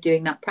different way of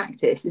doing that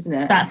practice, isn't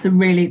it? That's a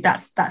really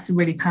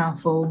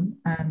powerful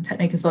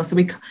technique as well. So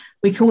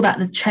we call that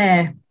the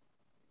chair.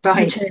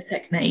 Right. The chair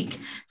technique.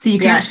 So you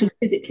can actually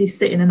physically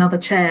sit in another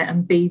chair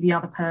and be the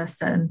other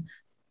person.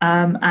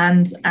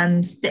 And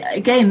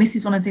again, this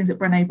is one of the things that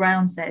Brené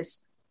Brown says.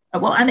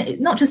 Well, and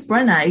not just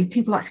Brené,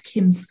 people like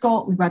Kim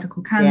Scott with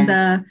Radical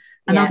Candor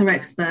and other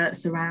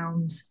experts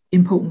around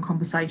important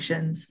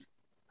conversations.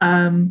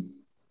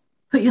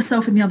 Put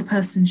yourself in the other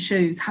person's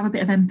shoes. Have a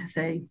bit of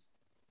empathy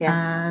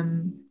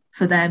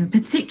for them,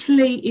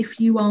 particularly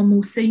if you are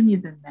more senior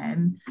than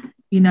them.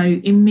 You know,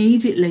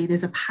 immediately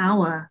there's a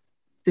power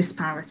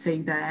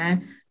disparity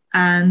there,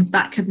 and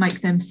that could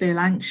make them feel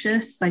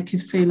anxious. They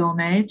could feel on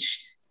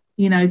edge.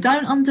 You know,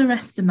 don't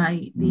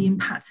underestimate the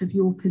impact of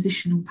your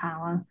positional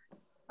power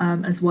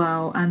as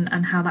well,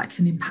 and how that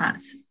can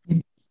impact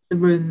in the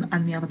room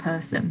and the other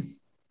person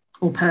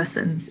or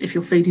persons if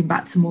you're feeding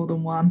back to more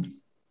than one.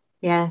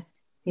 No,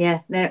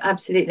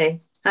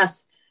 absolutely. That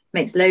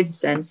makes loads of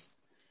sense.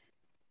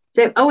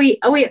 So are we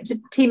up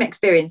to team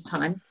experience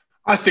time?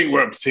 I think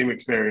we're up to team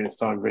experience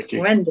time, Vicky.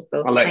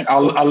 Wonderful.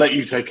 I'll let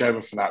you take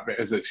over for that bit,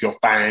 as it's your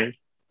thing.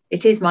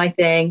 It is my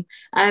thing.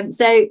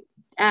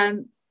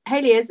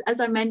 Hayley, as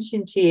I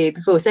mentioned to you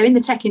before, so in the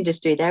tech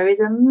industry, there is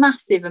a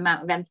massive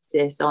amount of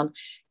emphasis on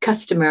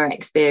customer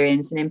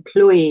experience and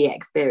employee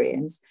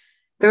experience.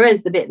 For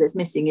us, the bit that's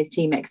missing is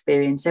team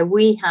experience. So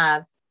we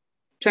have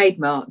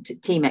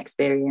trademarked team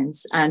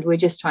experience, and we're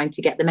just trying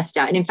to get the message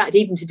out. And in fact,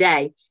 even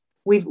today,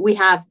 we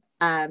have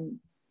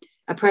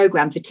a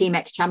program for Team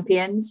X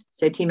champions,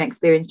 so Team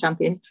Experience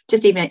champions,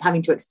 just even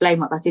having to explain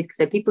what that is,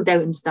 because people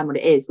don't understand what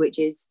it is, which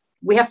is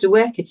we have to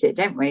work at it,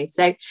 don't we?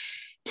 So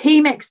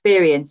team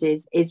experience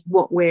is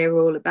what we're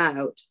all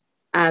about.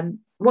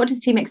 What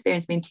does team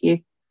experience mean to you?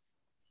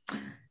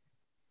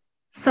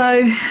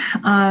 So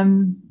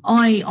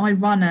I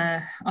run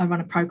a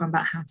program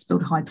about how to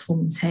build a high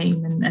performing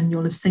team, and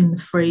you'll have seen the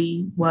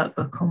free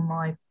workbook on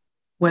my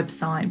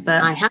website.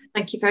 But I have,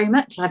 thank you very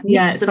much. I've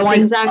nipped some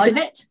things out of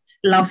it.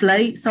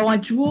 Lovely. So I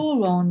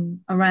draw on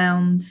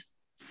around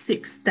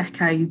 6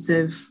 decades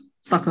of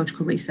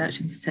psychological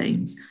research into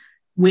teams,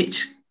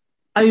 which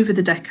over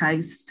the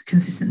decades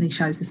consistently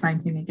shows the same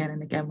thing again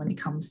and again when it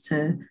comes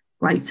to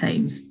great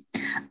teams.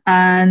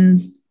 And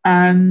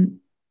the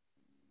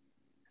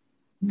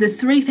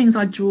 3 things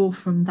I draw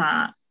from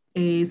that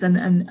is,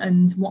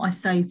 and what I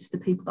say to the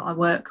people that I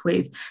work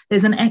with,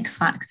 there's an X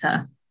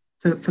factor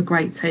for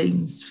great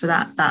teams, for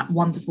that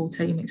wonderful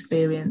team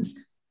experience,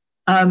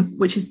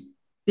 which is,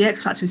 the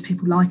X factor is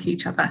people like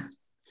each other.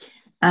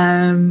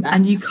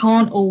 And you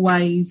can't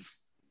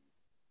always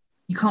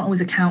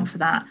account for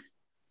that.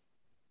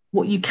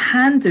 What you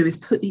can do is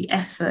put the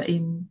effort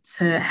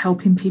into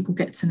helping people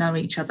get to know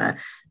each other.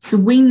 So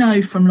we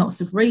know from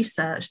lots of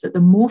research that the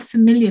more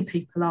familiar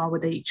people are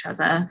with each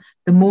other,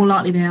 the more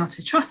likely they are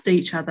to trust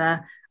each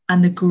other,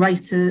 and the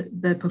greater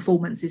the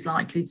performance is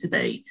likely to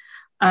be.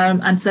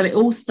 And so it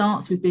all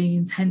starts with being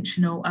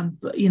intentional. And,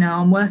 you know,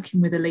 I'm working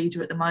with a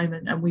leader at the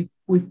moment, and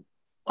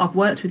I've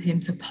worked with him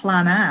to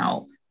plan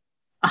out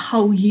a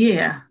whole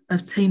year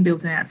of team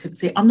building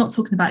activity. I'm not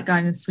talking about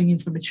going and swinging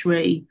from a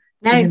tree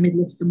in the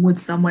middle of some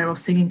woods somewhere, or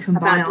singing Kumbaya.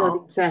 About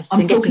building first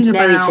and getting to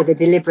know each other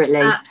deliberately.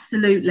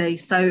 Absolutely.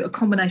 So a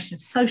combination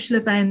of social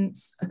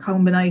events, a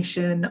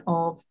combination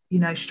of, you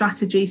know,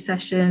 strategy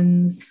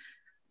sessions.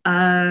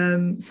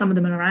 Some of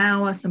them are an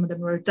hour, some of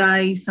them are a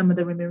day, some of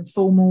them are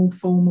informal,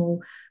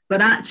 formal,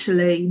 but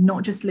actually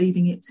not just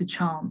leaving it to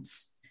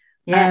chance.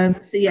 So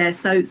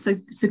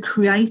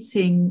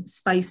creating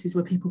spaces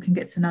where people can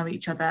get to know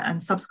each other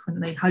and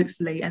subsequently,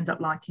 hopefully, end up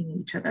liking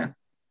each other.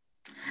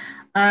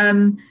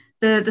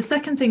 The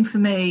second thing for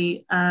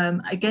me,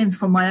 again,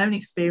 from my own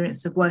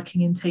experience of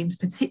working in teams,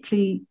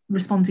 particularly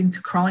responding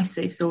to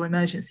crisis or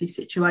emergency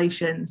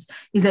situations,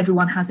 is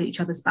everyone has each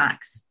other's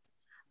backs.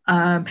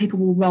 People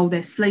will roll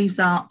their sleeves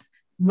up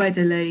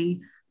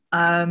readily.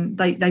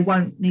 They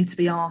won't need to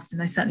be asked,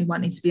 and they certainly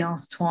won't need to be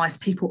asked twice.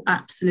 People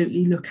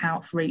absolutely look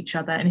out for each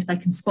other, and if they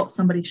can spot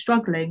somebody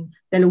struggling,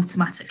 they'll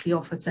automatically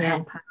offer to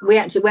help out. We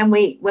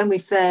actually, when we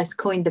first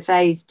coined the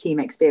phrase team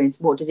experience,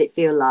 what does it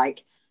feel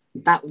like?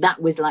 That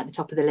was like the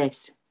top of the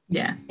list.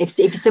 Yeah.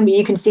 If somebody,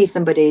 you can see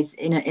somebody's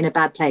in a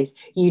bad place,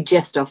 you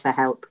just offer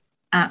help.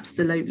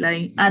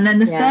 Absolutely. And then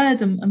the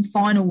third and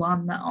final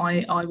one that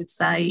I would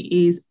say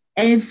is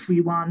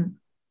everyone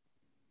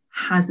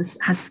has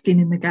skin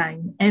in the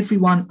game.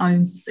 Everyone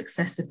owns the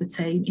success of the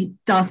team. It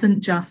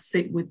doesn't just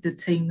sit with the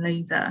team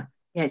leader.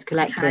 Yeah, it's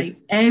collective. Okay?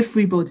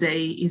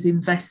 Everybody is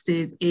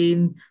invested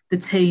in the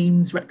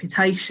team's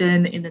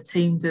reputation, in the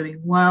team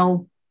doing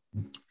well.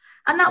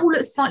 And that will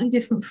look slightly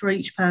different for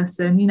each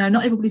person. You know,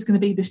 not everybody's going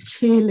to be this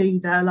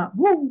cheerleader, like,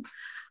 whoa.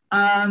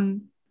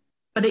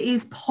 But it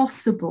is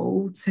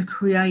possible to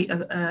create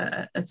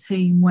a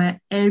team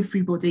where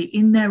everybody,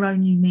 in their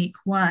own unique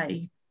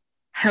way,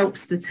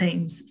 helps the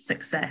team's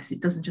success.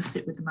 It doesn't just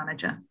sit with the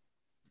manager.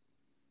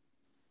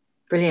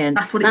 Brilliant.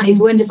 That's what that is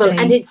wonderful.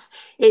 And it's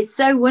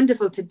so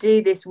wonderful to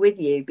do this with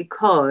you,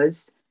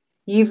 because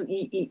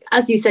you,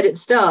 as you said at the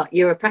start,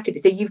 you're a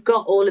practitioner. So you've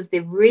got all of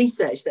the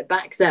research that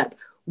backs up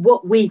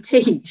what we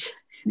teach.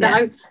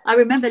 Yeah. I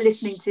remember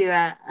listening to,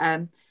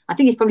 I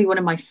think it's probably one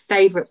of my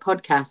favourite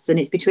podcasts, and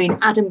it's between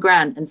Adam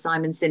Grant and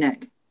Simon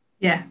Sinek.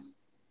 Yeah.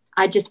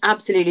 I just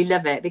absolutely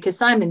love it, because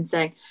Simon's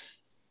saying,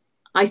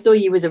 I saw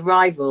you as a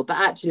rival, but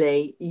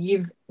actually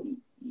you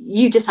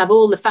just have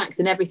all the facts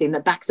and everything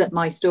that backs up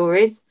my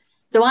stories.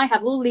 So I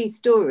have all these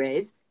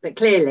stories, but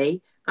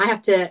clearly I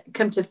have to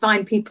come to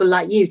find people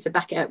like you to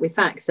back it up with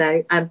facts.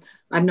 So I'm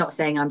not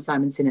saying I'm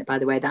Simon Sinek, by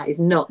the way. That is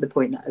not the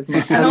point of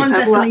my. And I'm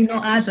definitely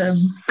not Adam.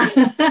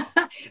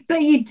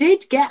 But you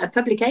did get a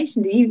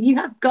publication. You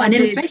have got an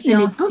illustration in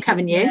his book,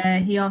 haven't you? Yeah,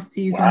 he asked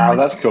to use one of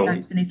my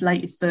notes in his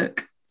latest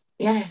book.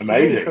 Yeah,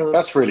 amazing. Really cool.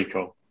 That's really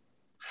cool.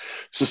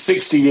 So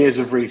 60 years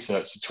of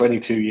research,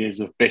 22 years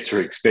of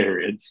bitter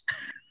experience.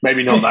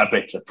 Maybe not that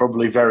bitter,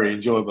 probably very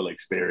enjoyable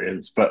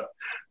experience, but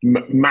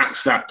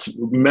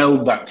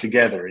meld that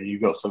together and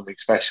you've got something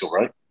special,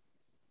 right?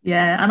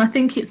 Yeah, and I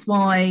think it's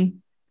why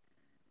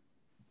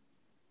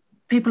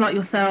people like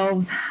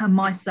yourselves and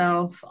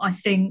myself, I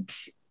think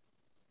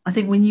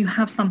when you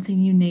have something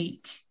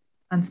unique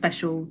and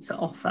special to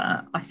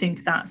offer, I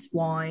think that's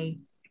why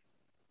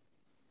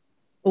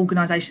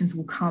organisations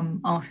will come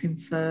asking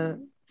for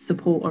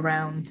support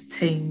around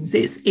teams.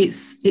 It's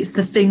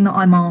the thing that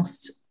I'm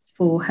asked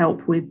for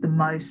help with the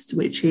most,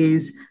 which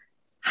is,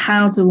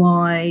 how do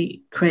I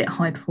create a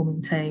high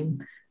performing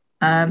team?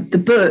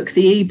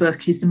 The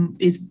ebook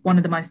is one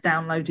of the most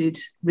downloaded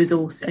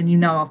resources,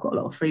 and I've got a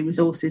lot of free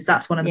resources.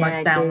 That's one of the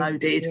most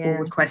downloaded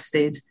or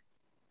requested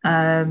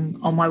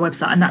on my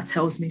website, and that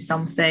tells me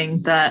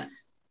something that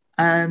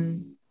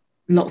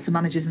lots of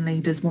managers and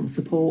leaders want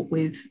support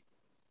with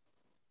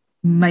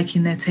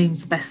making their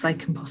teams the best they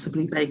can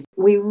possibly be.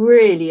 We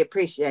really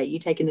appreciate you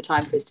taking the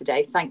time for us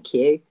today. Thank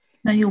you.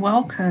 No, you're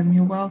welcome.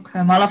 You're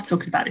welcome. I love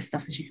talking about this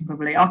stuff, as you can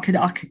probably. I could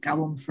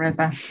go on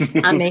forever.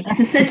 And me. As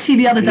I said to you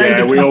the other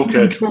day, we all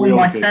could.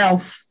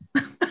 Myself.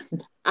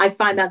 I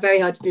find that very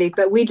hard to believe,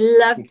 but we'd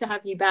love to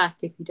have you back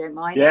if you don't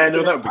mind. Yeah,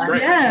 no, that would be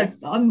great. Yeah,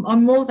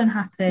 I'm more than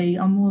happy.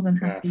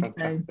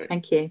 Fantastic. To.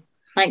 Thank you.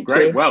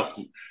 Great. Well,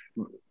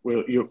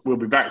 we'll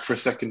be back for a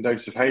second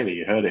dose of Hayley.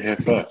 You heard it here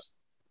first.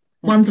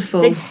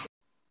 Wonderful.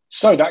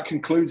 So that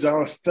concludes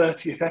our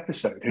 30th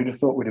episode. Who'd have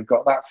thought we'd have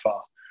got that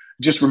far?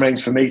 It just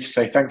remains for me to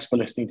say thanks for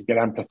listening to Get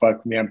Amplified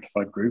from the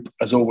Amplified Group.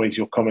 As always,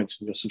 your comments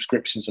and your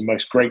subscriptions are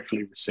most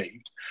gratefully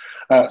received.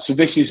 So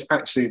this is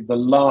actually the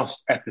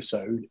last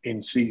episode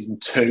in season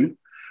 2.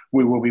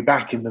 We will be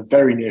back in the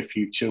very near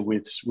future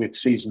with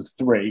season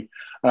 3.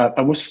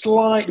 And we're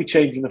slightly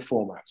changing the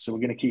format. So we're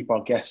going to keep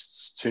our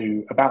guests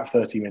to about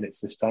 30 minutes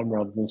this time,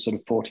 rather than sort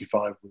of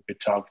 45 we've been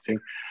targeting.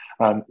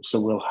 So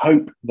we'll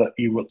hope that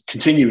you will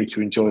continue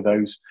to enjoy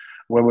those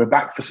when we're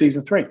back for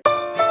season 3.